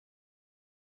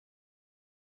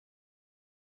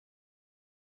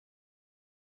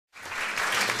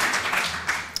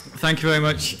Thank you very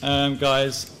much,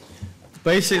 guys.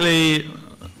 Basically,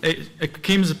 it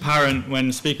becomes apparent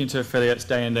when speaking to affiliates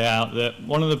day in, day out that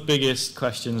one of the biggest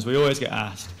questions we always get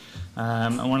asked,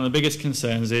 and one of the biggest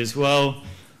concerns is, well,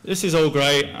 this is all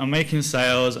great, I'm making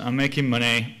sales, I'm making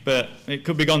money, but it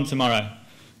could be gone tomorrow.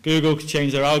 Google could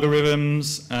change their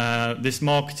algorithms, this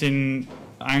marketing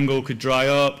angle could dry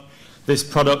up, this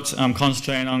product I'm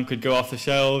concentrating on could go off the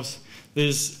shelves.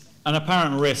 There's an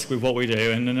apparent risk with what we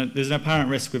do, and there's an apparent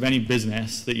risk with any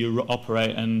business that you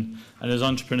operate, and as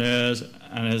entrepreneurs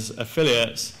and as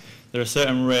affiliates, there are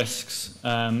certain risks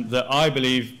that I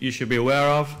believe you should be aware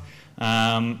of,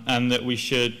 and that we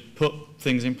should put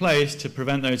things in place to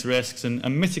prevent those risks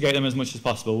and mitigate them as much as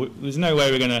possible. There's no way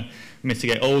we're going to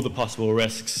mitigate all the possible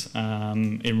risks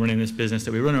in running this business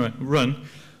that we run,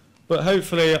 but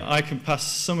hopefully I can pass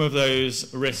some of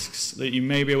those risks that you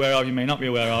may be aware of, you may not be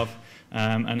aware of,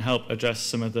 and help address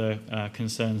some of the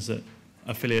concerns that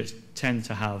affiliates tend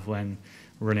to have when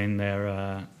running their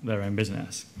own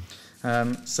business.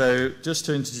 So just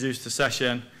to introduce the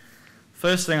session,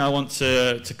 first thing I want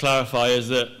to clarify is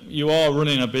that you are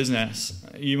running a business.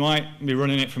 You might be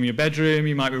running it from your bedroom,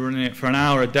 you might be running it for an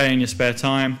hour a day in your spare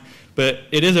time, but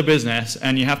it is a business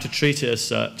and you have to treat it as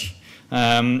such.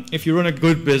 If you run a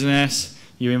good business,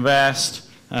 you invest,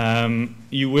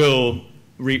 you will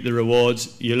reap the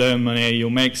rewards, you'll earn money,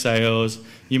 you'll make sales,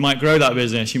 you might grow that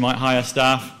business, you might hire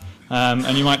staff,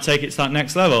 and you might take it to that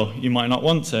next level. You might not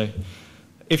want to.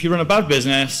 If you run a bad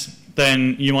business,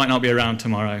 then you might not be around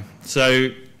tomorrow. So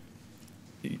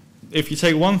if you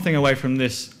take one thing away from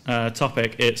this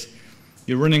topic, it's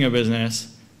you're running a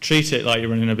business, treat it like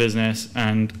you're running a business,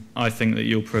 and I think that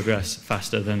you'll progress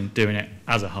faster than doing it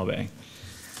as a hobby.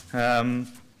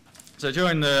 So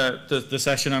during the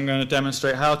session, I'm going to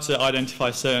demonstrate how to identify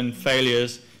certain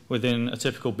failures within a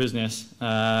typical business,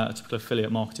 a typical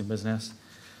affiliate marketing business,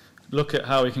 look at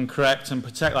how we can correct and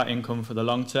protect that income for the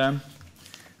long term,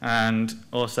 and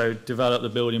also develop the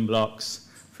building blocks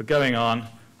for going on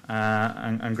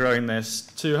and growing this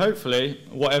to hopefully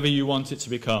whatever you want it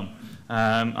to become.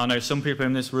 I know some people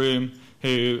in this room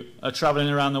who are traveling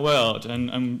around the world,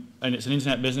 and it's an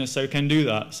internet business, so can do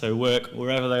that, so work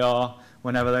wherever they are,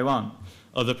 whenever they want.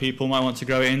 Other people might want to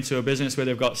grow it into a business where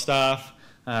they've got staff,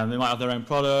 they might have their own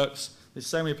products. There's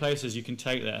so many places you can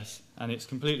take this, and it's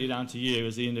completely down to you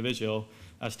as the individual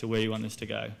as to where you want this to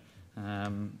go.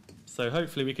 So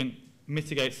hopefully we can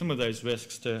mitigate some of those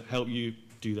risks to help you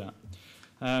do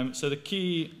that. So the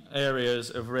key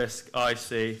areas of risk I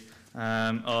see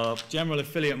are general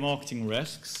affiliate marketing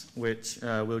risks, which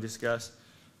we'll discuss,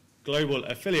 global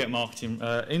affiliate marketing,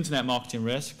 internet marketing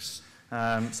risks.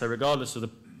 So regardless of the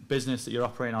business that you're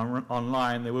operating on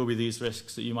online, there will be these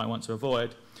risks that you might want to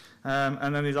avoid.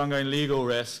 And then these ongoing legal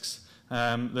risks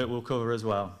that we'll cover as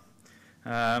well.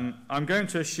 I'm going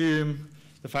to assume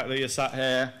the fact that you're sat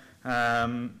here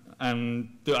and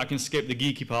that I can skip the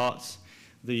geeky parts,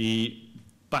 the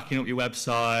backing up your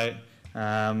website,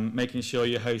 making sure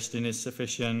your hosting is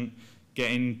sufficient,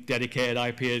 getting dedicated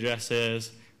IP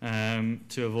addresses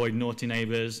to avoid naughty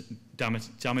neighbors,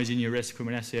 damaging your risk from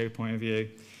an SEO point of view.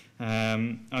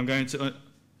 I'm going to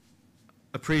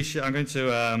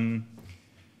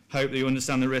hope that you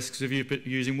understand the risks of you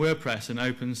using WordPress and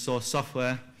open source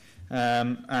software,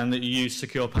 and that you use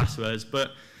secure passwords.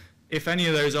 But if any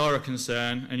of those are a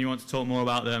concern and you want to talk more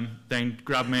about them, then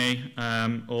grab me,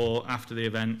 or after the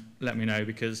event, let me know,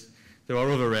 because there are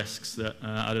other risks that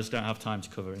I just don't have time to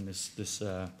cover in this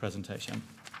presentation.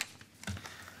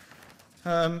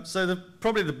 So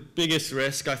probably the biggest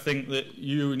risk, I think, that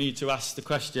you need to ask the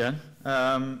question,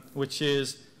 which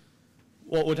is,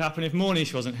 what would happen if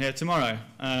Moreish wasn't here tomorrow?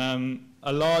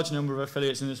 A large number of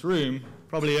affiliates in this room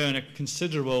probably earn a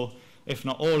considerable, if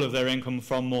not all of their income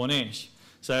from Moreish.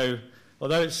 So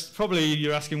although it's probably,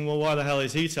 you're asking, well, why the hell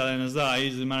is he telling us that?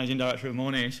 He's the managing director of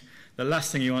Moreish. The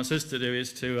last thing he wants us to do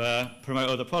is to promote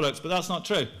other products, but that's not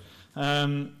true.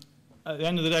 At the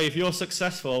end of the day, if you're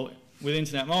successful with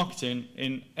internet marketing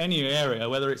in any area,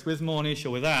 whether it's with Moreish or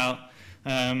without,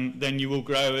 then you will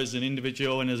grow as an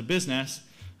individual and as a business.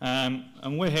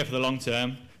 And we're here for the long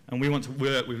term, and we want to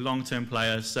work with long-term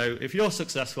players. So if you're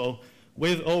successful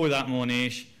with or without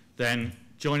Moreish, then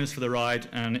join us for the ride,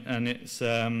 and it's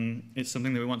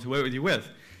something that we want to work with you with.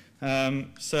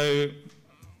 So,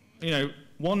 you know,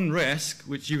 one risk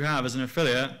which you have as an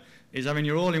affiliate is having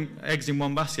your eggs in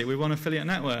one basket with one affiliate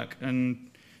network.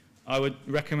 And I would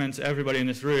recommend to everybody in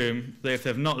this room that if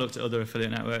they've not looked at other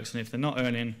affiliate networks, and if they're not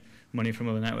earning money from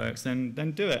other networks, then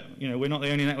do it. You know, we're not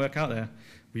the only network out there.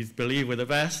 We believe we're the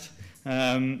best,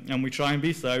 and we try and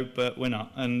be so, but we're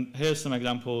not. And here's some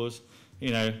examples.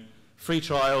 You know, free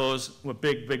trials were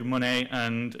big money,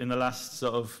 and in the last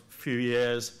sort of few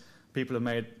years, people have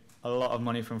made a lot of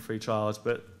money from free trials,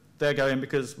 but they're going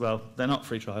because, well, they're not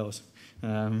free trials.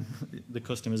 The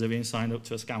customers are being signed up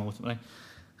to a scam ultimately.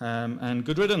 And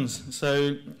good riddance.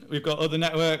 So we've got other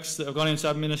networks that have gone into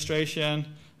administration,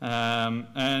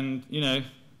 and you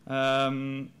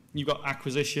know, you've got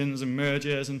acquisitions and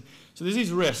mergers, and so there's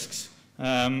these risks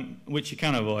which you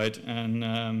can avoid,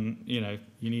 and you know,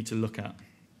 you need to look at.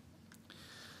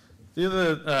 The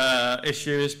other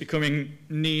issue is becoming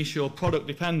niche or product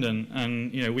dependent,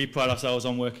 and you know, we pride ourselves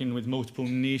on working with multiple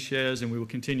niches, and we will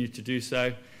continue to do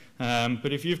so.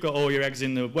 But if you've got all your eggs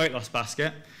in the weight loss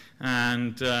basket,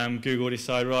 and Google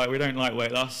decide, right, we don't like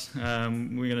weight loss,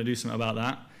 we're going to do something about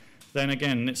that, then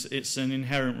again, it's an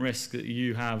inherent risk that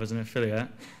you have as an affiliate,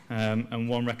 and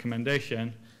one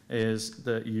recommendation is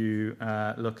that you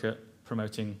look at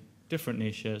promoting different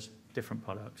niches, different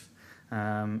products.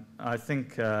 I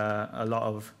think a lot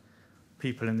of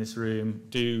people in this room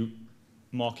do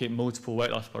market multiple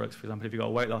weight loss products. For example, if you've got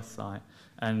a weight loss site,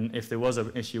 and if there was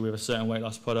an issue with a certain weight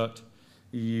loss product,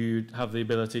 you'd have the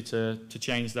ability to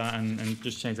change that and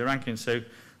just change the rankings. So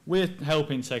we're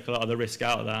helping take a lot of the risk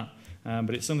out of that,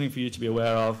 but it's something for you to be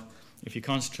aware of. If you're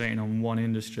concentrating on one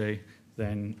industry,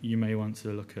 then you may want to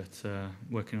look at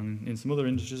working in some other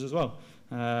industries as well.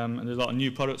 And there's a lot of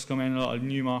new products coming in, a lot of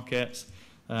new markets,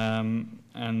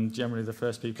 and generally the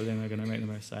first people in are going to make the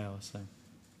most sales.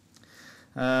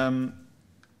 So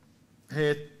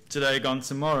here today, gone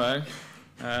tomorrow.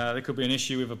 There could be an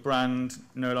issue with a brand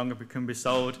no longer can be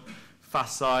sold.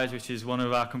 Fast Size, which is one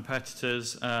of our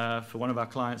competitors for one of our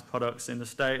clients' products in the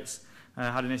States,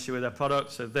 had an issue with their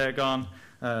product, so they're gone.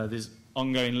 There's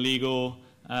ongoing legal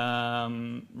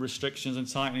restrictions and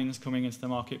tightenings coming into the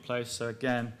marketplace. So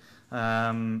again,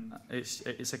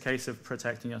 it's a case of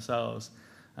protecting yourselves.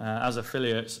 As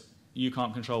affiliates, you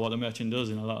can't control what the merchant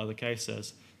does in a lot of the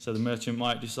cases. So the merchant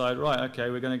might decide, right, okay,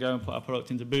 we're going to go and put our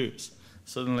product into Boots.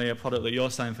 Suddenly a product that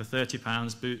you're selling for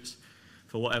 £30, Boots,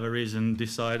 for whatever reason,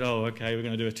 decide, oh, okay, we're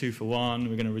going to do a 2-for-1,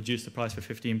 we're going to reduce the price for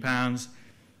 £15.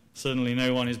 Suddenly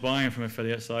no one is buying from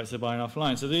affiliate sites, they're buying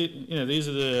offline. So these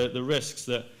are the risks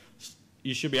that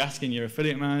you should be asking your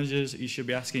affiliate managers, you should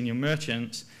be asking your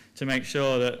merchants to make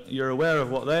sure that you're aware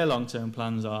of what their long-term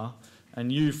plans are,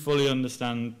 and you fully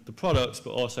understand the products,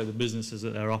 but also the businesses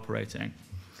that they're operating.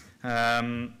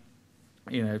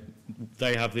 You know,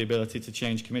 they have the ability to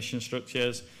change commission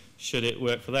structures should it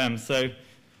work for them. So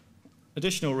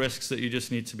additional risks that you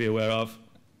just need to be aware of.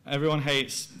 Everyone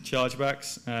hates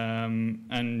chargebacks,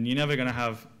 and you're never going to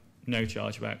have no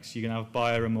chargebacks. You're going to have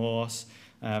buyer remorse,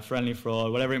 friendly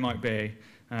fraud, whatever it might be.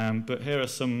 But here are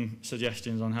some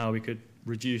suggestions on how we could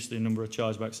reduce the number of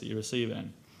chargebacks that you're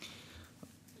receiving.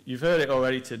 You've heard it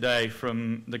already today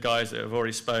from the guys that have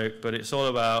already spoke, but it's all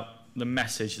about the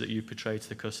message that you portray to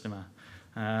the customer.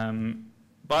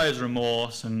 Buyer's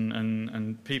remorse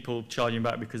and people charging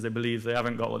back because they believe they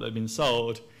haven't got what they've been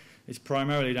sold is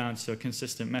primarily down to a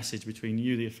consistent message between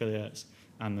you, the affiliates,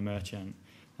 and the merchant.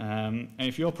 And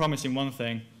if you're promising one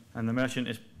thing and the merchant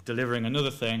is delivering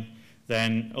another thing,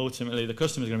 then ultimately the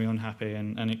customer is going to be unhappy,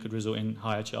 and it could result in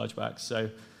higher chargebacks. So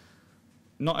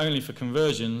not only for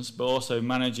conversions, but also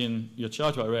managing your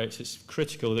chargeback rates, it's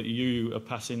critical that you are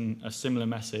passing a similar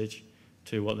message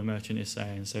to what the merchant is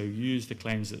saying. So use the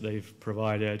claims that they've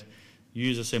provided,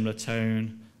 use a similar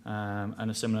tone and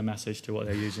a similar message to what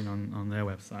they're using on their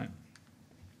website.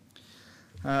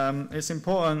 It's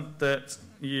important that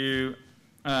you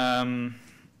don't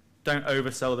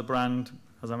oversell the brand,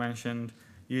 as I mentioned,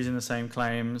 using the same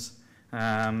claims,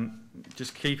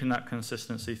 just keeping that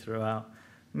consistency throughout.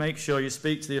 Make sure you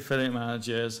speak to the affiliate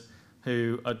managers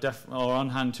who are on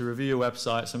hand to review your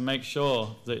websites, and make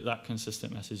sure that that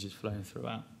consistent message is flowing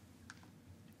throughout.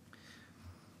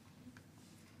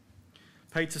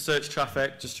 Paid to search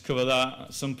traffic, just to cover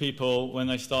that. Some people, when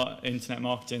they start internet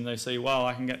marketing, they say, wow,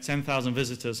 I can get 10,000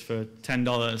 visitors for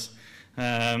 $10.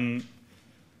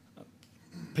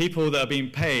 People that are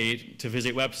being paid to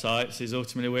visit websites is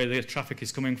ultimately where the traffic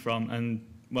is coming from, and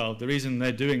well, the reason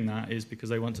they're doing that is because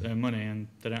they want to earn money and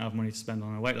they don't have money to spend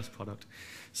on a weight loss product.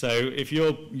 So if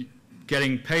you're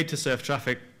getting paid to serve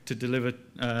traffic to deliver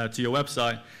to your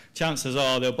website, chances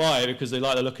are they'll buy it because they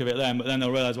like the look of it then, but then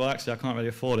they'll realize, well, actually, I can't really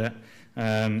afford it.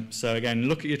 So again,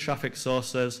 look at your traffic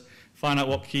sources, find out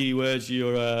what keywords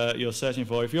you're searching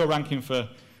for. If you're ranking for,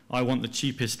 I want the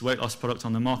cheapest weight loss product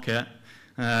on the market,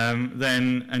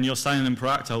 and you're selling them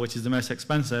Proactal, which is the most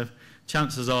expensive,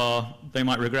 chances are they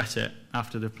might regret it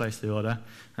after they've placed the order.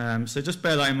 So just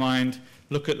bear that in mind.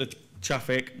 Look at the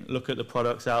traffic, look at the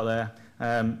products out there.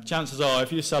 Chances are,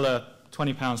 if you sell a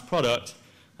 £20 product,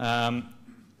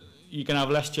 you can have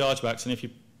less chargebacks than if you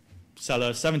sell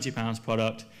a £70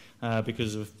 product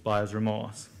because of buyer's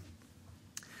remorse.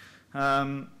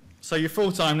 So you're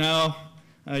full-time now.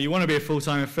 You want to be a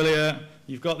full-time affiliate.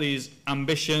 You've got these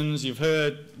ambitions. You've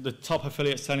heard the top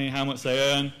affiliates telling you how much they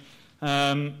earn.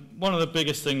 One of the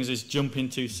biggest things is jumping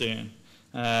too soon.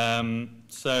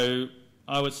 So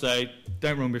I would say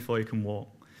don't run before you can walk.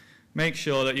 Make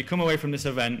sure that you come away from this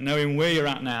event knowing where you're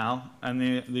at now and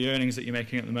the earnings that you're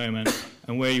making at the moment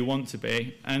and where you want to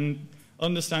be, and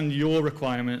understand your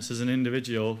requirements as an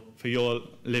individual for your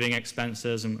living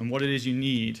expenses and what it is you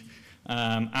need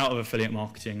out of affiliate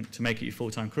marketing to make it your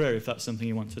full-time career if that's something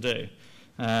you want to do.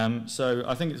 So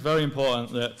I think it's very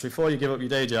important that before you give up your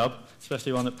day job,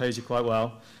 especially one that pays you quite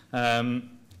well,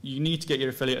 you need to get your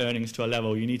affiliate earnings to a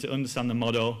level. You need to understand the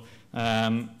model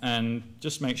and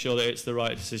just make sure that it's the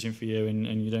right decision for you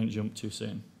and you don't jump too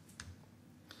soon.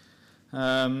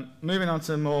 Moving on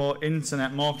to more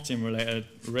internet marketing related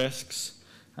risks.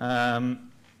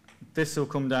 This will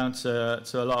come down to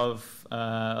a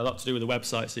lot to do with the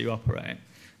websites that you operate.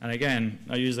 And again,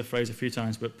 I use the phrase a few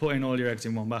times, but putting all your eggs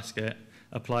in one basket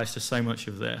applies to so much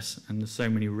of this, and there's so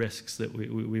many risks that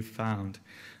we've found.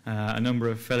 A number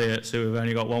of affiliates who have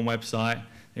only got one website,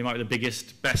 they might be the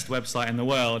biggest, best website in the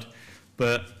world,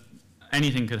 but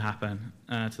anything could happen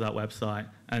to that website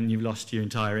and you've lost your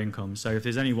entire income. So if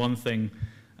there's any one thing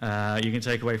you can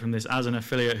take away from this as an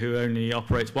affiliate who only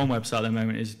operates one website at the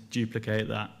moment, is duplicate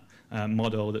that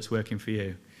model that's working for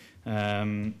you.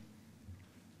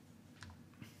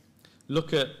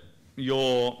 Look at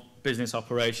your business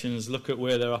operations, look at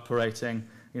where they're operating,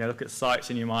 look at sites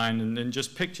in your mind and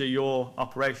just picture your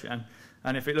operation.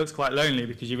 And if it looks quite lonely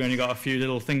because you've only got a few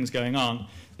little things going on,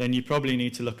 then you probably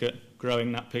need to look at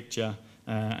growing that picture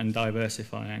and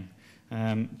diversifying.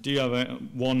 Do you have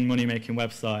one money-making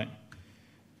website?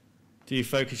 Do you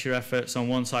focus your efforts on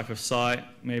one type of site?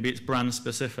 Maybe it's brand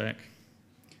specific.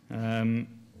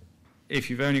 If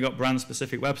you've only got brand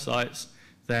specific websites,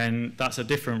 then that's a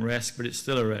different risk, but it's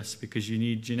still a risk because you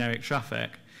need generic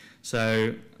traffic.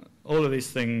 So all of these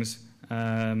things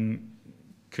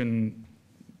can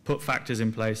put factors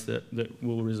in place that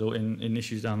will result in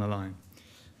issues down the line.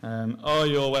 Are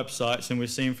your websites, and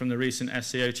we've seen from the recent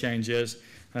SEO changes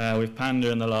with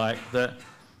Panda and the like, that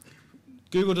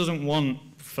Google doesn't want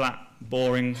flat,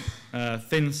 boring,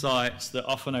 thin sites that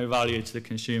offer no value to the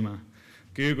consumer.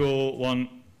 Google want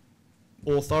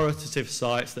authoritative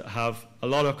sites that have a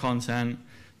lot of content,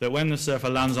 that when the surfer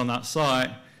lands on that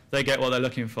site, they get what they're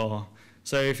looking for.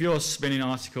 So if you're spinning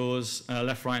articles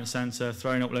left, right and centre,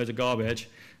 throwing up loads of garbage,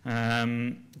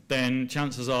 then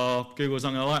chances are Google's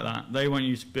not going to like that. They want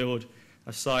you to build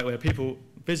a site where people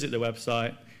visit the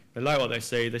website, they like what they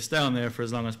see, they stay on there for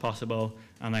as long as possible,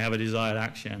 and they have a desired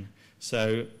action.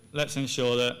 So let's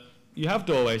ensure that you have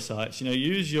doorway sites.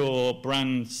 Use your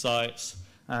brand sites.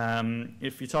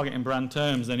 If you're targeting brand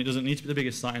terms, then it doesn't need to be the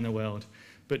biggest site in the world,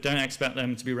 but don't expect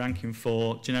them to be ranking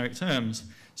for generic terms.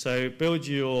 So build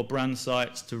your brand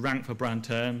sites to rank for brand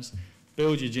terms,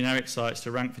 build your generic sites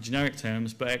to rank for generic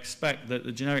terms, but expect that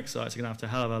the generic sites are going to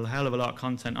have a hell of a lot of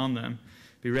content on them,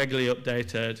 be regularly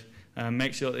updated,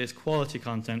 make sure that it's quality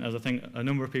content, as I think a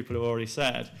number of people have already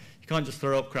said. You can't just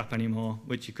throw up crap anymore,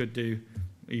 which you could do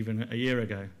even a year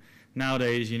ago.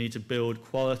 Nowadays, you need to build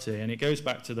quality, and it goes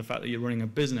back to the fact that you're running a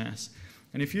business.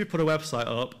 And if you put a website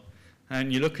up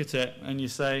and you look at it and you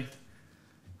say,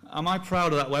 am I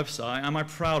proud of that website? Am I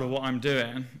proud of what I'm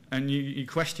doing? And you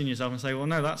question yourself and say, well,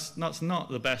 no, that's not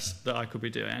the best that I could be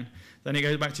doing. Then it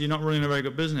goes back to you're not running a very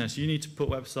good business. You need to put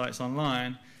websites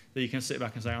online that you can sit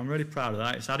back and say, I'm really proud of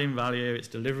that. It's adding value. It's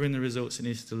delivering the results it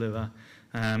needs to deliver.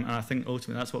 And I think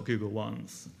ultimately that's what Google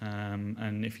wants.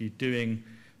 And if you're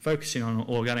focusing on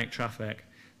organic traffic,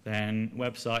 then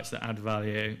websites that add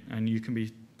value and you can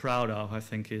be proud of, I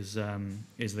think, is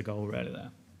the goal really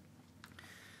there.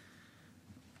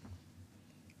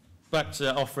 Back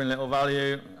to offering little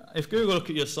value. If Google look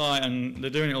at your site, and they're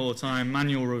doing it all the time,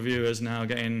 manual reviewers now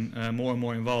getting more and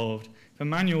more involved. If a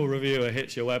manual reviewer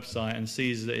hits your website and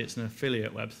sees that it's an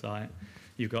affiliate website,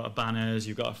 you've got banners,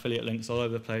 you've got affiliate links all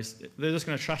over the place, they're just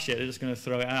going to trash it, they're just going to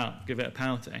throw it out, give it a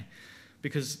penalty.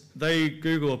 Because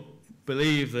Google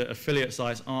believe that affiliate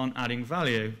sites aren't adding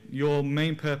value. Your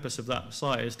main purpose of that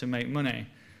site is to make money.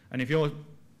 And if your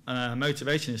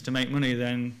motivation is to make money,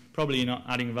 then probably you're not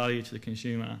adding value to the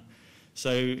consumer.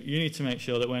 So you need to make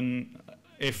sure that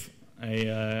if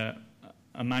a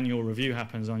manual review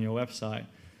happens on your website,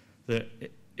 that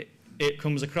it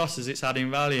comes across as it's adding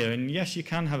value. And yes, you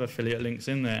can have affiliate links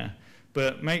in there,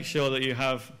 but make sure that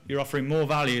you're offering more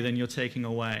value than you're taking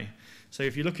away. So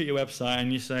if you look at your website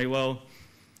and you say, well,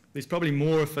 there's probably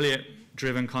more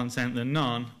affiliate-driven content than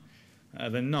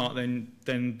not,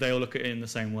 then they'll look at it in the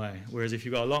same way. Whereas if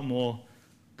you've got a lot more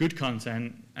good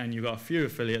content and you've got a few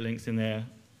affiliate links in there,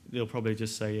 they'll probably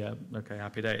just say, yeah, okay,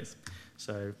 happy days.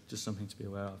 So just something to be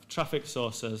aware of. Traffic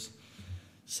sources.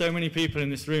 So many people in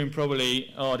this room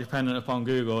probably are dependent upon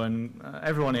Google, and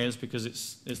everyone is, because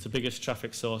it's the biggest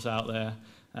traffic source out there.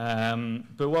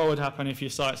 But what would happen if your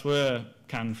sites were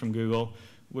canned from Google?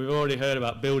 We've already heard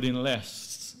about building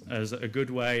lists as a good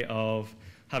way of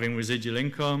having residual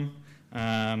income.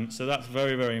 So that's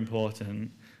very, very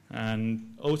important.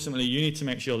 And ultimately, you need to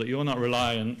make sure that you're not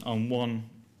reliant on one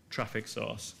traffic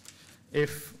source.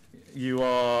 If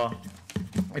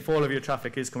all of your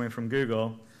traffic is coming from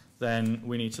Google, then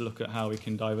we need to look at how we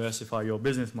can diversify your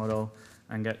business model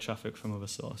and get traffic from other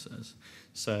sources.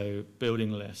 So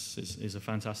building lists is a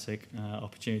fantastic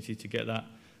opportunity to get that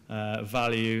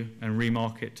value and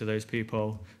remarket to those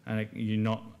people, and you're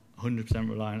not 100%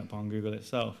 reliant upon Google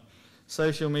itself.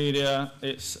 Social media,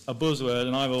 it's a buzzword,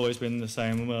 and I've always been the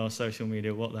same. Well, social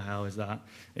media, what the hell is that?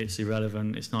 It's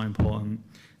irrelevant, it's not important.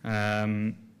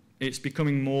 It's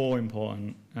becoming more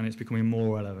important, and it's becoming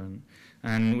more relevant.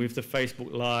 And with the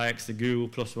Facebook likes, the Google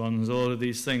Plus ones, all of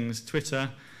these things, Twitter,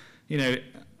 you know,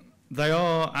 they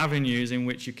are avenues in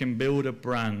which you can build a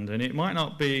brand. And it might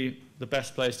not be the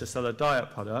best place to sell a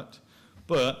diet product,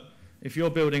 but if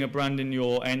you're building a brand in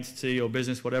your entity or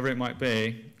business, whatever it might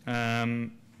be,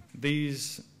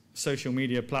 these social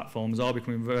media platforms are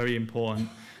becoming very important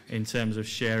in terms of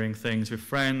sharing things with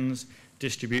friends,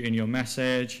 distributing your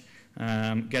message,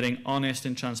 getting honest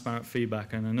and transparent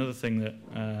feedback. And another thing that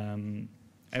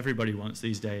everybody wants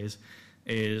these days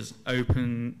is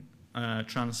open,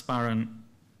 transparent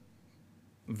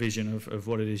vision of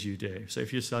what it is you do. So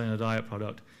if you're selling a diet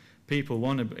product, people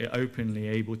want to be openly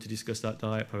able to discuss that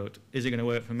diet product. Is it going to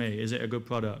work for me? Is it a good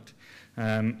product?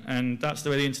 And that's the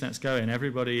way the internet's going.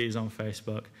 Everybody is on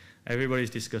Facebook. Everybody's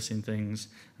discussing things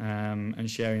and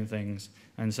sharing things.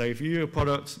 And so if your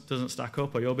product doesn't stack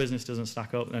up or your business doesn't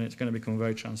stack up, then it's going to become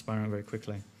very transparent very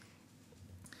quickly.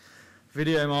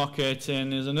 Video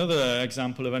marketing is another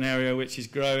example of an area which is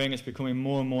growing. It's becoming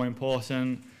more and more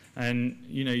important. And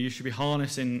you know, you should be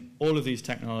harnessing all of these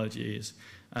technologies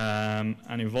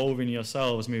and evolving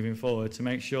yourselves moving forward to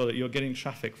make sure that you're getting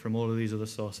traffic from all of these other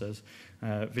sources.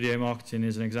 Video marketing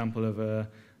is an example of a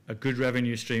good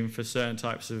revenue stream for certain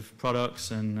types of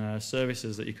products and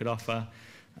services that you could offer.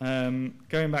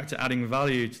 Going back to adding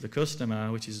value to the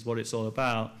customer, which is what it's all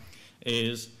about,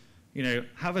 is, you know,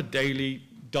 have a daily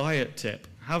diet tip.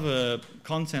 Have a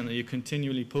content that you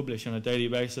continually publish on a daily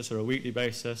basis or a weekly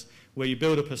basis, where you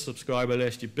build up a subscriber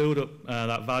list, you build up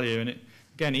that value, and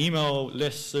again, email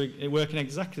lists are working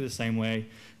exactly the same way.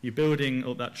 You're building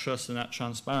up that trust and that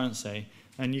transparency,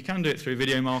 and you can do it through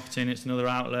video marketing. It's another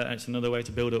outlet, it's another way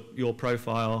to build up your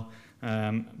profile,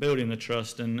 building the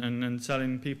trust and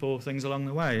telling people things along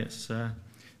the way. It's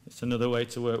another way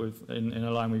to work with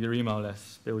in line with your email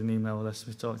lists, building email lists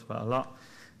we've talked about a lot.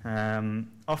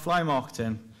 Offline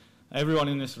marketing. Everyone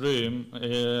in this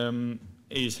room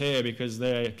is here because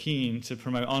they're keen to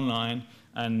promote online,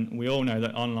 and we all know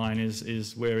that online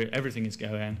is where everything is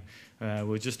going. We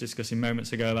were just discussing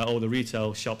moments ago about all the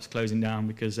retail shops closing down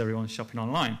because everyone's shopping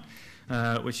online,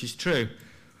 which is true.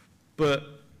 But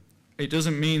it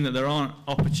doesn't mean that there aren't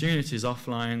opportunities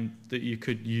offline that you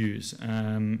could use.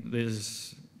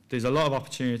 There's a lot of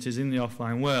opportunities in the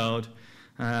offline world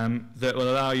that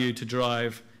will allow you to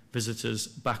drive visitors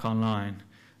back online.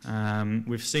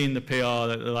 We've seen the PR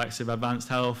that the likes of Advanced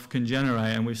Health can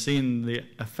generate, and we've seen the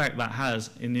effect that has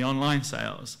in the online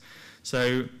sales.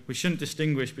 So we shouldn't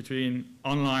distinguish between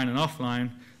online and offline.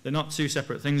 They're not two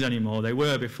separate things anymore. They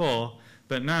were before,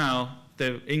 but now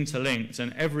they're interlinked,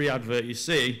 and every advert you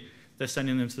see, they're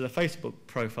sending them to their Facebook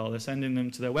profile, they're sending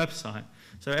them to their website.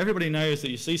 So everybody knows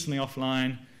that you see something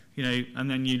offline, you know, and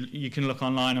then you can look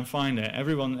online and find it.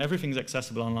 Everything's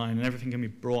accessible online, and everything can be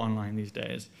brought online these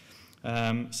days.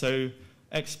 So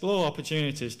explore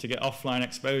opportunities to get offline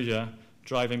exposure,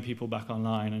 driving people back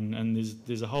online, and there's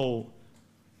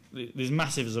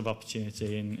massive of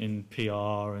opportunity in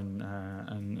PR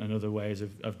and other ways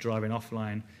of driving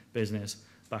offline business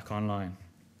back online.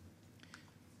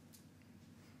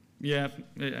 Yeah,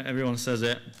 everyone says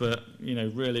it, but you know,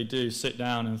 really do sit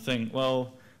down and think,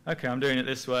 well, okay, I'm doing it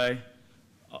this way.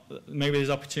 Maybe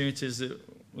there's opportunities that,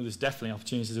 well, there's definitely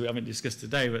opportunities that we haven't discussed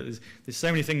today, but there's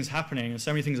so many things happening and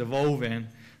so many things evolving,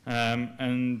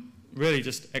 and really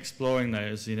just exploring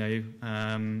those, you know,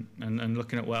 and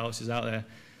looking at what else is out there.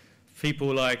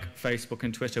 people like Facebook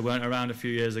and Twitter weren't around a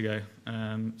few years ago.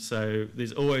 So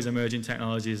there's always emerging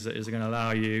technologies that is going to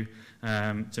allow you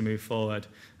to move forward.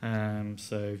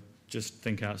 So just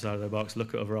think outside of the box,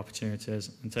 look at other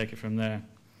opportunities, and take it from there.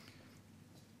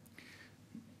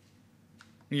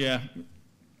 Yeah.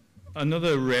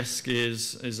 Another risk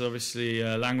is obviously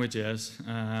languages,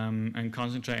 and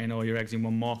concentrating all your eggs in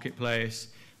one marketplace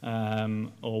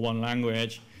or one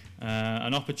language.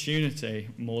 An opportunity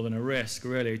more than a risk,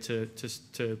 really,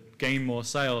 to gain more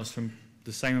sales from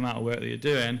the same amount of work that you're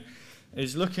doing,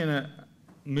 is looking at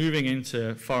moving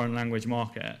into foreign language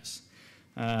markets.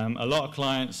 A lot of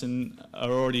clients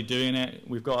are already doing it.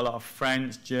 We've got a lot of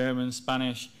French, German,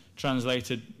 Spanish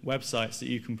translated websites that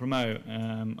you can promote.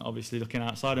 Obviously, looking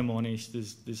outside of Moreish,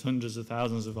 there's hundreds of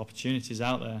thousands of opportunities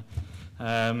out there.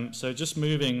 So just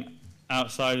moving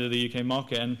outside of the UK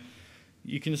market, and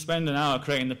you can spend an hour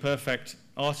creating the perfect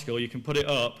article, you can put it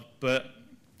up, but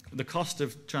the cost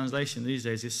of translation these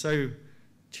days is so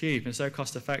cheap and so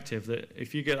cost effective that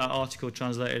if you get that article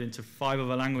translated into 5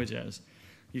 other languages,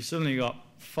 you've suddenly got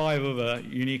 5 other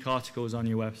unique articles on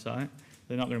your website.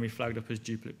 They're not going to be flagged up as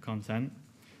duplicate content.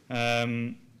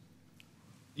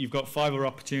 You've got 5 other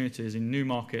opportunities in new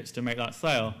markets to make that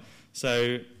sale.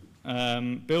 So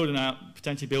potentially build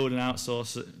an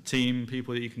outsource team,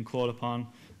 people that you can call upon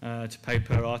to pay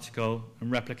per article and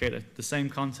replicate the same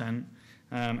content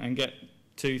and get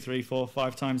 2, 3, 4,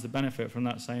 5 times the benefit from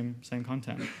that same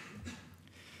content.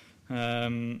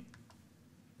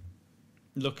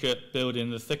 Look at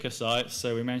building the thicker sites.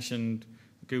 So we mentioned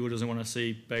Google doesn't want to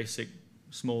see basic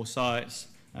small sites.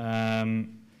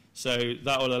 So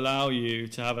that will allow you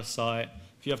to have a site.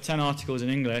 If you have 10 articles in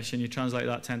English and you translate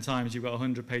that 10 times, you've got a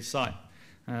 100-page site.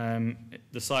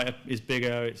 The site is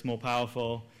bigger, it's more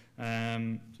powerful,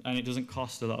 and it doesn't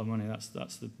cost a lot of money. That's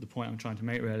the point I'm trying to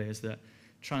make, really, is that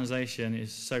translation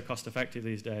is so cost-effective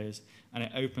these days, and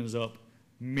it opens up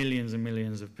millions and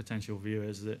millions of potential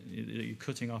viewers that you're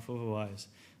cutting off otherwise.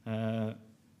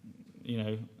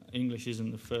 English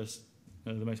isn't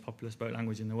the most popular spoken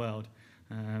language in the world.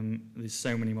 There's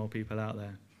so many more people out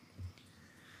there.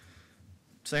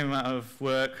 Same amount of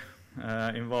work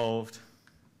involved,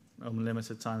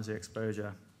 unlimited times the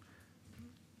exposure.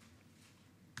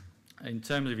 In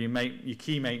terms of your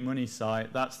key make money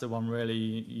site, that's the one really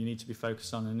you need to be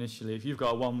focused on initially. If you've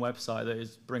got one website that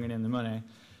is bringing in the money,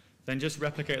 then just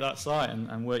replicate that site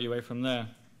and work your way from there.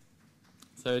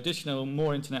 So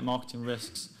more internet marketing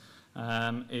risks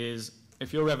is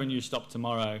if your revenue stopped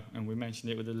tomorrow, and we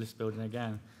mentioned it with the list building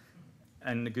again,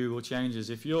 and the Google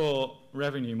changes, if your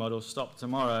revenue model stopped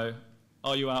tomorrow,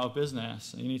 are you out of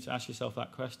business? And you need to ask yourself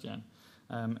that question.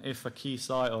 If a key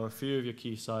site or a few of your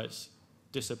key sites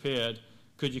disappeared,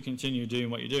 could you continue doing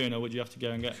what you're doing, or would you have to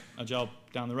go and get a job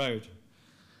down the road?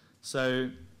 So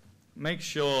make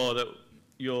sure that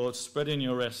you're spreading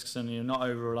your risks and you're not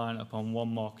over-reliant upon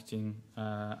one marketing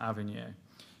avenue.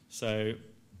 So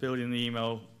building the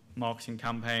email marketing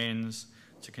campaigns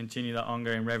to continue that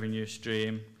ongoing revenue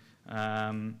stream,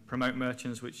 promote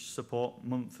merchants which support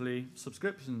monthly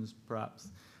subscriptions, perhaps.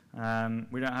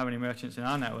 We don't have any merchants in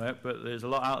our network, but there's a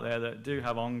lot out there that do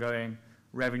have ongoing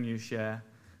revenue share,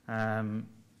 and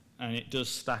it does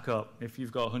stack up. If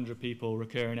you've got 100 people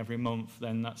recurring every month,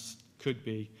 then that could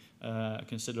be a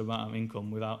considerable amount of income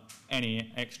without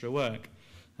any extra work.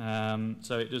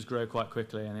 So it does grow quite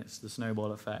quickly, and it's the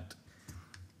snowball effect.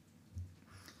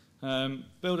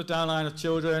 Build a downline of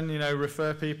children,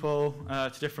 refer people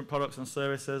to different products and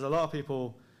services. A lot of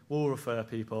people will refer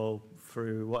people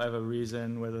through whatever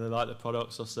reason, whether they like the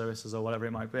products or services or whatever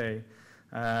it might be,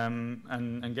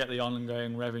 and get the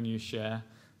ongoing revenue share.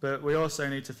 But we also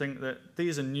need to think that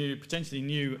these are potentially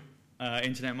new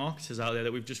internet marketers out there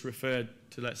that we've just referred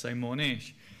to, let's say,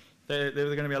 Moreish. There are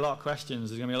going to be a lot of questions.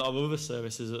 There's going to be a lot of other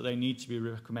services that they need to be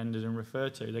recommended and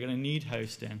referred to. They're going to need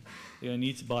hosting. They're going to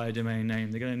need to buy a domain name.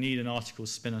 They're going to need an article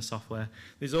spinner software.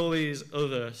 There's all these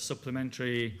other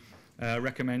supplementary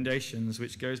recommendations,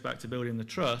 which goes back to building the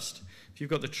trust. If you've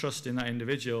got the trust in that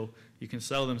individual, you can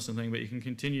sell them something, but you can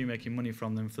continue making money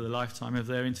from them for the lifetime of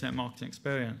their internet marketing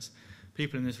experience.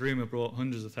 People in this room have brought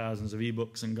hundreds of thousands of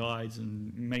ebooks and guides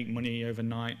and make money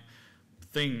overnight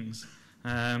things.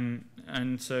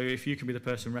 And so if you can be the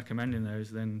person recommending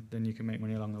those, then you can make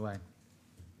money along the way.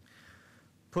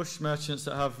 Push merchants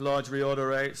that have large reorder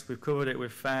rates. We've covered it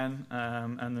with Fen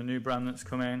and the new brand that's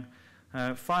coming.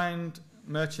 Find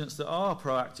merchants that are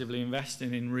proactively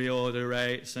investing in reorder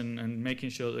rates and making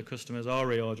sure that the customers are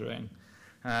reordering.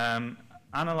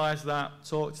 Analyze that,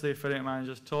 talk to the affiliate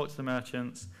managers, talk to the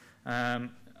merchants, and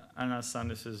as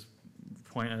Sandis has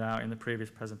pointed out in the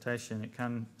previous presentation, it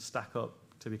can stack up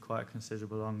to be quite a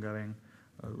considerable ongoing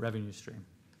revenue stream.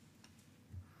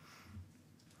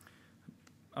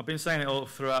 I've been saying it all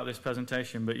throughout this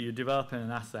presentation, but you're developing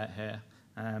an asset here,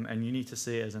 and you need to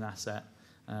see it as an asset.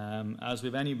 As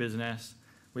with any business,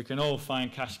 we can all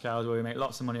find cash cows where we make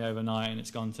lots of money overnight and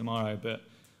it's gone tomorrow, but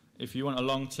if you want a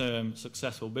long-term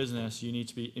successful business, you need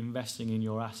to be investing in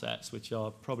your assets, which are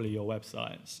probably your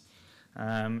websites.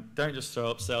 Don't just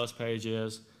throw up sales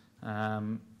pages.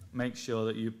 Make sure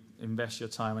that you invest your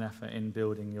time and effort in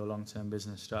building your long-term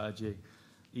business strategy.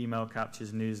 Email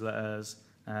captures, newsletters.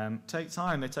 Take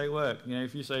time, they take work. You know,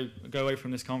 if you say, go away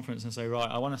from this conference and say, right,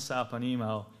 I want to set up an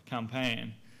email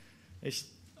campaign, it's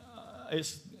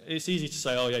easy to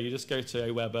say, oh yeah, you just go to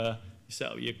Aweber, you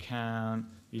set up your account,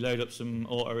 you load up some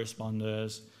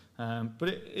autoresponders, but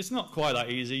it's not quite that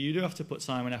easy. You do have to put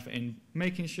time and effort in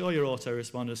making sure your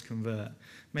autoresponders convert,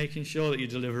 making sure that your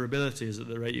deliverability is at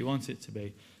the rate you want it to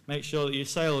be, make sure that your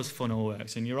sales funnel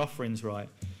works and your offering's right.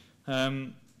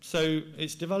 So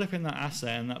it's developing that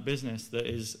asset and that business that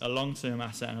is a long-term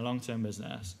asset and a long-term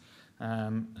business.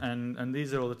 And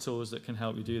these are all the tools that can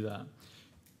help you do that.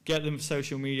 Get them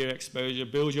social media exposure,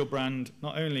 build your brand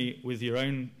not only with your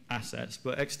own assets,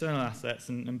 but external assets,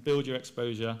 and build your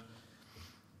exposure.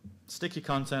 Sticky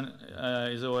content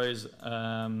is always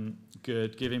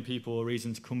good, giving people a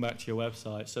reason to come back to your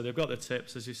website. So they've got the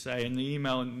tips, as you say, in the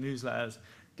email and newsletters,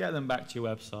 get them back to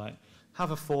your website.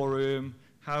 Have a forum,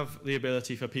 have the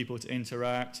ability for people to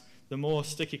interact. The more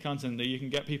sticky content that you can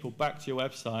get people back to your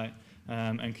website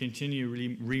and continue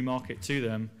remarket to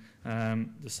them,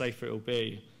 the safer it will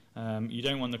be. You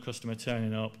don't want the customer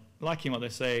turning up, liking what they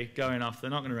say, going off. They're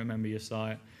not going to remember your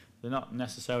site. They're not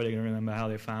necessarily going to remember how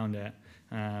they found it.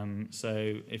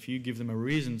 So if you give them a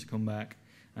reason to come back,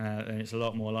 then it's a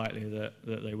lot more likely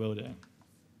that they will do.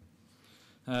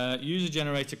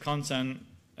 User-generated content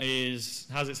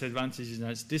has its advantages and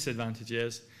its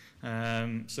disadvantages.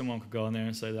 Someone could go on there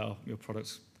and say that, oh, your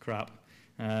product's crap.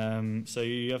 So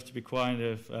you have to be kind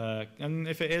of, and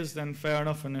if it is, then fair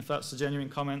enough, and if that's a genuine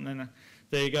comment, then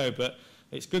there you go. But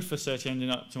it's good for search engine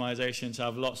optimization to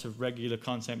have lots of regular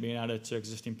content being added to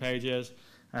existing pages.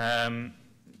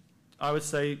 I would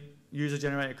say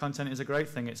user-generated content is a great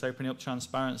thing. It's opening up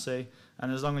transparency,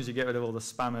 and as long as you get rid of all the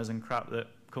spammers and crap that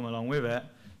come along with it,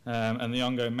 and the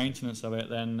ongoing maintenance of it,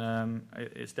 then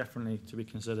it's definitely to be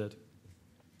considered.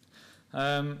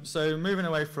 So moving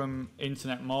away from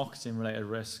internet marketing related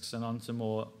risks and onto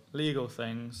more legal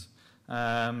things,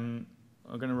 I'm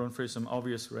going to run through some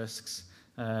obvious risks.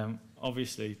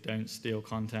 Obviously, don't steal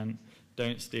content,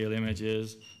 don't steal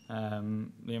images.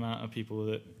 The amount of people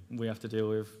that we have to deal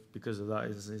with because of that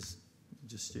is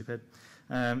just stupid.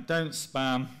 Don't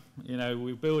spam. You know,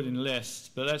 we're building lists,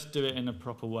 but let's do it in a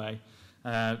proper way.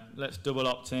 Let's double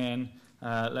opt in.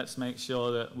 Let's make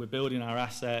sure that we're building our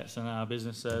assets and our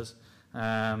businesses,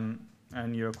 and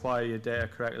you acquire your data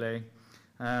correctly.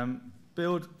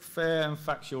 Build fair and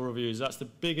factual reviews. That's the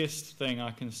biggest thing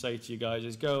I can say to you guys,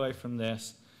 is go away from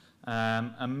this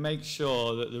and make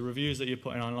sure that the reviews that you're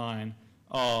putting online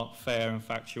are fair and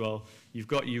factual. You've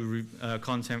got your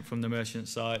content from the merchant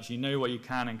sites. You know what you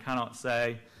can and cannot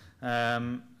say.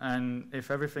 And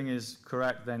if everything is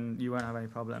correct, then you won't have any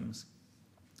problems.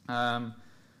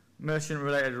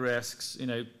 Merchant-related risks, you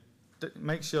know,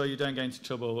 make sure you don't get into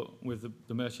trouble with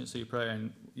the merchants that you're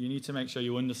promoting. You need to make sure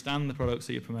you understand the products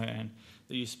that you're promoting,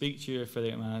 that you speak to your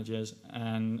affiliate managers,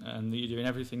 and that you're doing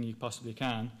everything you possibly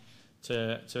can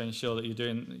to ensure that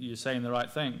you're saying the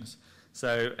right things.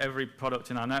 So every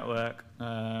product in our network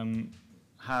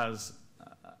has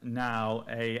now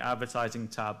a advertising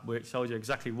tab which tells you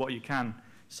exactly what you can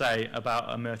say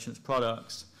about a merchant's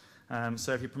products.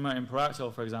 So if you're promoting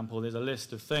Proactol, for example, there's a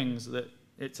list of things that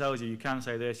it tells you, you can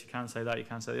say this, you can say that, you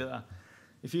can say that.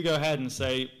 If you go ahead and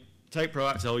say, take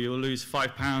Proactol, you'll lose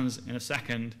 £5 in a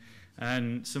second,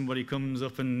 and somebody comes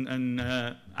up and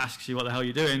asks you what the hell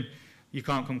you're doing, you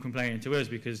can't come complaining to us,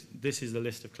 because this is the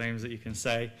list of claims that you can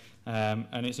say,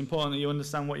 and it's important that you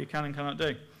understand what you can and cannot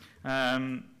do.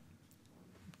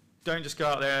 Don't just go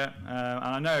out there, and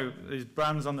I know there's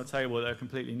brands on the table that are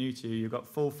completely new to you. You've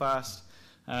got Fullfast,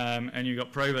 and you've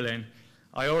got Provolin.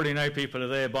 I already know people that are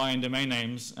there buying domain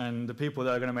names, and the people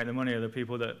that are going to make the money are the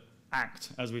people that act,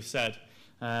 as we've said.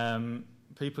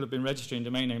 People have been registering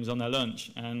domain names on their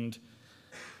lunch, and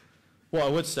what I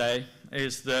would say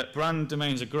is that brand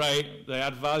domains are great, they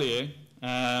add value,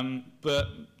 but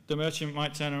the merchant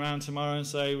might turn around tomorrow and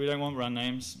say, we don't want brand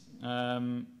names,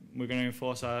 we're going to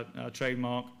enforce our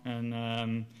trademark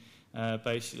and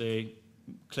basically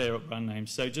clear up brand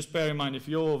names. So just bear in mind, if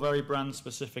you're a very brand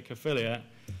specific affiliate,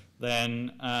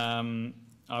 then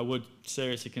I would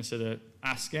seriously consider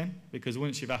asking, because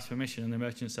once you've asked permission and the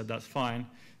merchant said that's fine,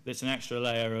 there's an extra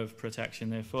layer of protection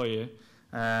there for you.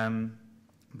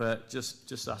 But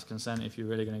just ask consent if you're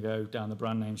really going to go down the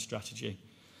brand name strategy.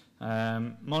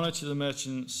 Monitor the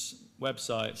merchants'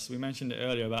 websites. We mentioned it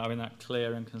earlier about having that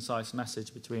clear and concise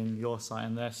message between your site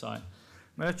and their site.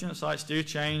 Merchant sites do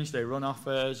change, they run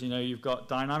offers, you've got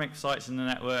dynamic sites in the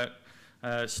network,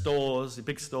 stores,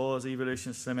 big stores,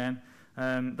 Evolution Slimming.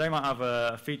 They might have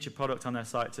a featured product on their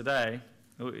site today,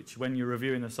 which when you're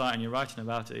reviewing the site and you're writing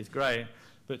about it is great,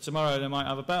 but tomorrow they might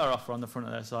have a better offer on the front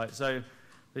of their site. So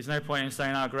there's no point in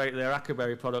saying how great their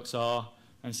Aquaberry products are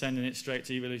and sending it straight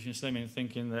to Evolution Slimming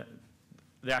thinking that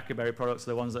the Aquaberry products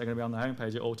are the ones that are going to be on the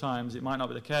homepage at all times. It might not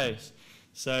be the case.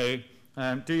 So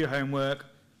do your homework,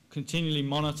 continually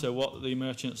monitor what the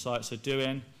merchant sites are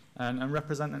doing, and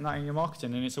representing that in your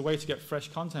marketing. And it's a way to get fresh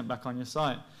content back on your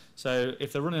site. So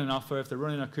if they're running an offer, if they're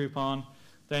running a coupon,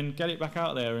 then get it back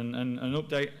out there and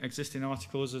update existing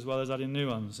articles as well as adding new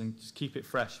ones, and just keep it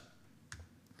fresh.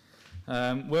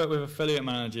 Work with affiliate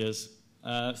managers.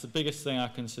 That's the biggest thing I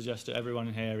can suggest to everyone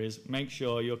in here is make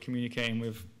sure you're communicating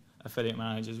with affiliate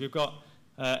managers. We've got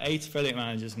 8 affiliate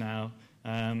managers now.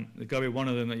 There's got to be one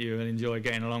of them that you will enjoy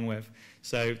getting along with.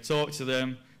 So talk to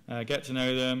them, get to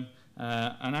know them,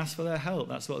 and ask for their help.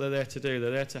 That's what they're there to do.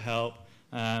 They're there to help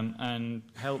and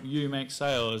help you make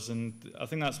sales. And I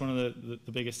think that's one of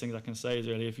the biggest things I can say is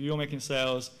really, if you're making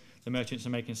sales, the merchants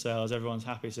are making sales, everyone's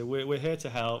happy. So we're here to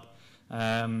help.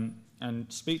 And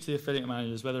speak to the affiliate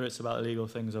managers, whether it's about legal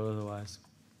things or otherwise.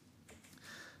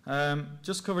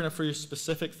 Just covering a few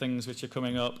specific things which are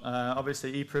coming up.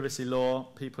 Obviously, e-privacy law,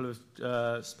 people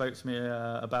have spoke to me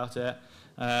about it.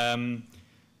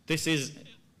 This is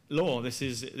law, this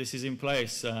is in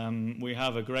place. We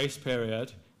have a grace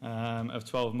period of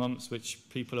 12 months which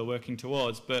people are working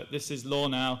towards, but this is law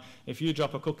now. If you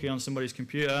drop a cookie on somebody's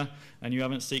computer and you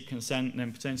haven't sought consent,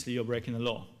 then potentially you're breaking the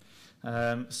law.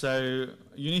 So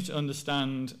you need to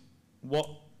understand what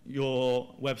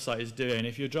your website is doing.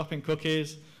 If you're dropping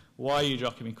cookies, why are you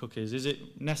dropping cookies? Is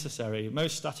it necessary?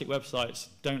 Most static websites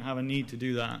don't have a need to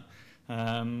do that.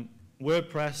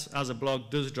 WordPress as a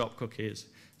blog does drop cookies,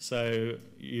 so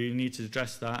you need to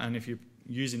address that. And if you're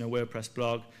using a WordPress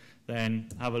blog, then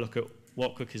have a look at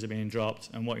what cookies are being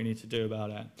dropped and what you need to do about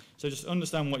it. So just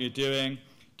understand what you're doing.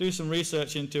 Do some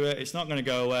research into it. It's not going to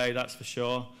go away, that's for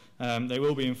sure. They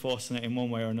will be enforcing it in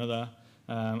one way or another.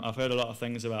 I've heard a lot of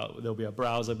things about there'll be a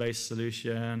browser-based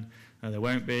solution. There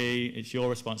won't be. It's your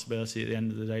responsibility at the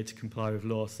end of the day to comply with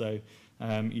law. So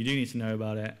you do need to know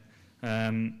about it.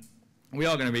 We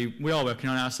are working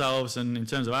on it ourselves, and in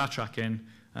terms of our tracking,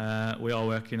 we are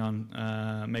working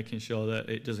on making sure that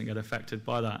it doesn't get affected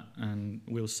by that. And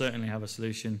we'll certainly have a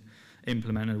solution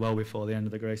implemented well before the end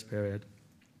of the grace period.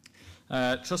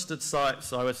 Trusted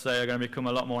sites, I would say, are going to become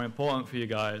a lot more important for you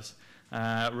guys.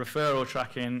 Referral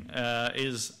tracking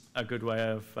is a good way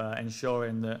of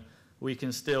ensuring that we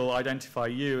can still identify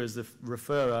you as the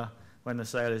referrer when the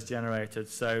sale is generated.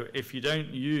 So if you don't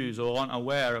use or aren't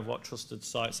aware of what trusted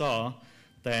sites are,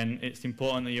 then it's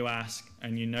important that you ask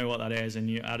and you know what that is, and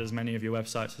you add as many of your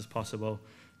websites as possible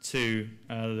to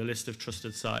the list of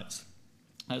trusted sites.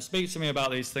 Speak to me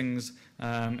about these things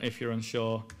if you're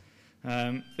unsure.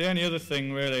 The only other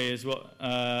thing really is what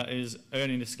is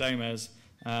earning disclaimers,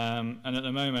 and at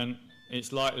the moment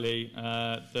it's likely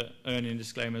that earning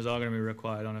disclaimers are going to be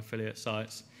required on affiliate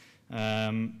sites,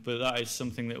 but that is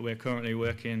something that we're currently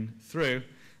working through.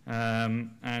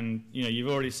 And you've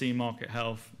already seen Market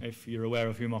Health, if you're aware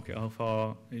of who Market Health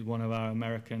are, is one of our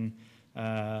American,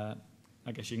 I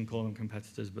guess you can call them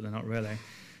competitors, but they're not really,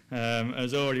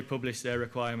 has already published their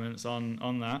requirements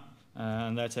on that,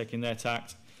 and they're taking their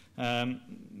tact.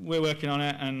 We're working on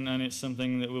it, and it's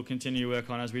something that we'll continue to work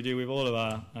on as we do with all of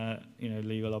our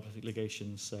legal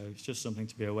obligations. So it's just something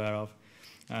to be aware of.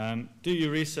 Do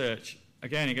your research.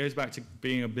 Again, it goes back to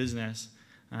being a business,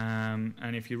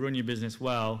 and if you run your business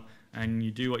well and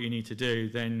you do what you need to do,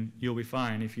 then you'll be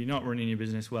fine. If you're not running your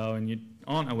business well and you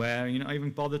aren't aware and you're not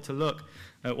even bothered to look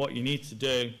at what you need to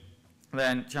do,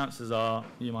 then chances are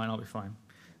you might not be fine.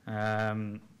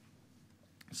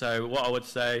 So what I would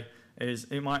say is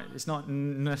it's not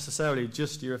necessarily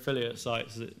just your affiliate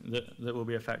sites that will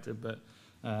be affected, but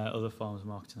other forms of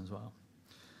marketing as well.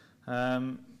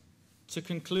 To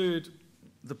conclude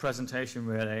the presentation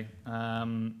really,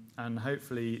 and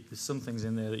hopefully there's some things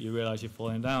in there that you realise you're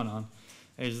falling down on,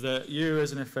 is that you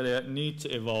as an affiliate need to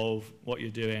evolve what you're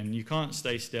doing. You can't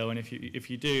stay still, and if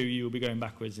you do, you will be going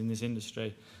backwards in this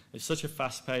industry. It's such a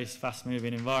fast-paced,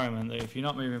 fast-moving environment that if you're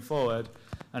not moving forward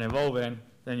and evolving,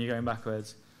 then you're going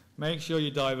backwards. Make sure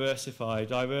you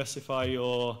diversify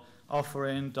your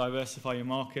offering, diversify your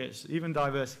markets, even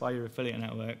diversify your affiliate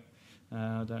network.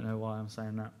 I don't know why I'm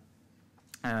saying that.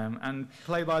 And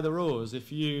play by the rules.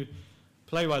 If you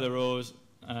play by the rules,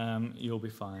 you'll be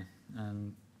fine.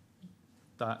 And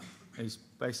that is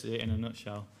basically it in a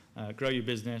nutshell. Grow your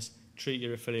business, treat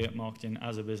your affiliate marketing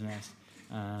as a business,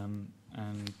 and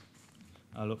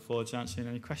I look forward to answering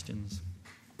any questions.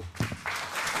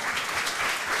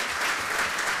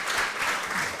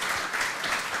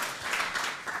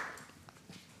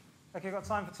 Okay, got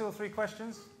time for 2 or 3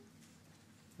 questions,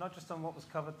 not just on what was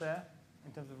covered there,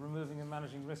 in terms of removing and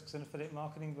managing risks in affiliate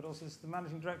marketing, but also as the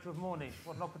Managing Director of Moorniche.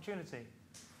 What an opportunity.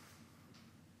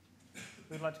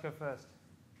 Who'd like to go first?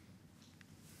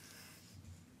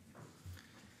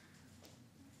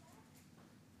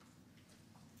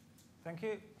 Thank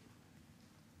you.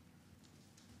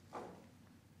 Thank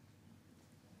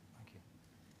you.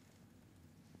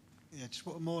 Yeah, just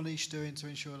what are Moorniche doing to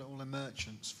ensure that all the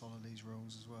merchants follow these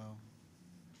rules as well?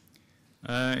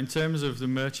 In terms of the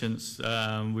merchants,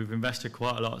 we've invested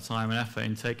quite a lot of time and effort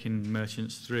in taking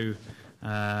merchants through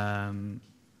the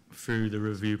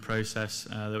review process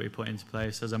that we put into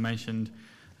place. As I mentioned,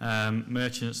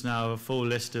 merchants now have a full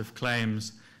list of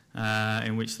claims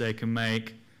in which they can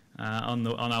make on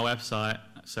our website.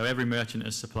 So every merchant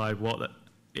has supplied what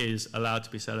is allowed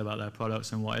to be said about their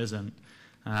products and what isn't.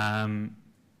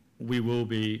 We will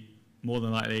be more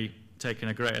than likely taking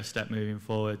a greater step moving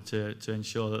forward to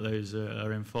ensure that those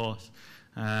are enforced.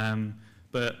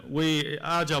 But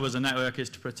our job as a network is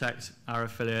to protect our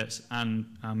affiliates and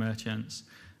our merchants.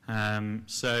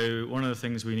 So one of the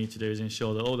things we need to do is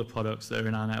ensure that all the products that are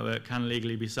in our network can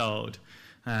legally be sold.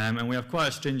 And we have quite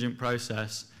a stringent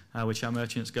process which our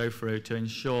merchants go through to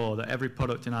ensure that every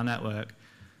product in our network,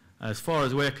 as far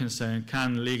as we're concerned,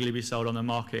 can legally be sold on the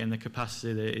market in the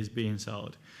capacity that it is being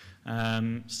sold.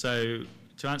 So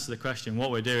to answer the question, what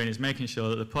we're doing is making sure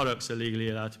that the products are legally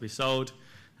allowed to be sold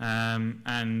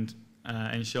and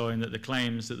ensuring that the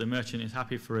claims that the merchant is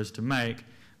happy for us to make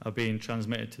are being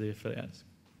transmitted to the affiliates.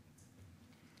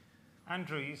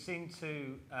 Andrew, you seem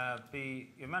to be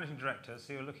your managing director,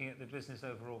 so you're looking at the business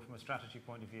overall from a strategy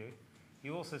point of view.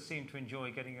 You also seem to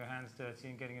enjoy getting your hands dirty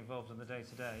and getting involved in the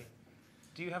day-to-day.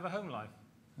 Do you have a home life?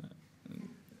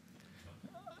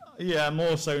 Yeah,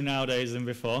 more so nowadays than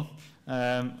before.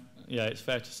 Yeah, it's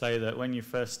fair to say that when you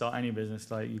first start any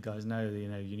business, like you guys know,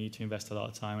 you need to invest a lot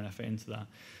of time and effort into that.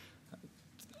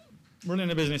 Running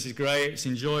a business is great, it's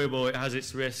enjoyable, it has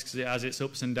its risks, it has its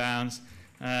ups and downs.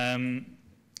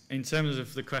 In terms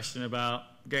of the question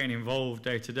about getting involved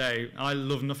day to day, I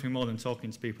love nothing more than talking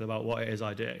to people about what it is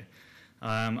I do.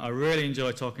 I really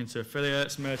enjoy talking to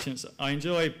affiliates, merchants. I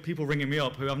enjoy people ringing me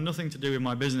up who have nothing to do with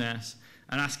my business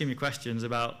and asking me questions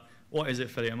about what is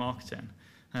affiliate marketing.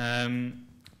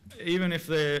 Even if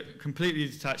they're completely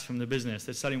detached from the business,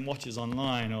 they're selling watches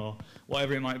online or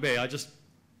whatever it might be.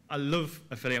 I love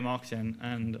affiliate marketing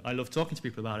and I love talking to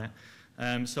people about it.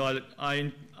 So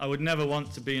I would never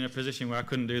want to be in a position where I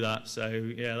couldn't do that. So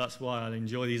yeah, that's why I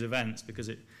enjoy these events, because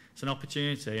it's an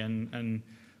opportunity. And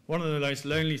one of the most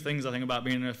lonely things I think about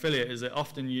being an affiliate is that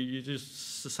often you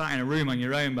just sat in a room on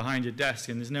your own behind your desk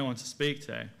and there's no one to speak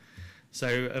to. So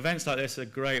events like this are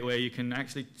great where you can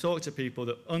actually talk to people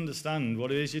that understand what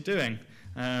it is you're doing.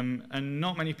 And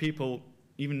not many people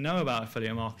even know about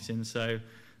affiliate marketing. So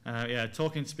yeah,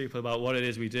 talking to people about what it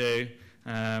is we do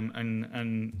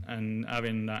and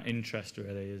having that interest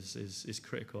really is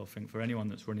critical, I think, for anyone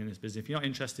that's running this business. If you're not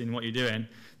interested in what you're doing,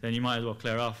 then you might as well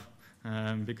clear off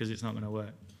because it's not going to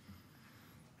work.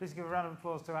 Please give a round of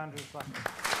applause to Andrew Blackman.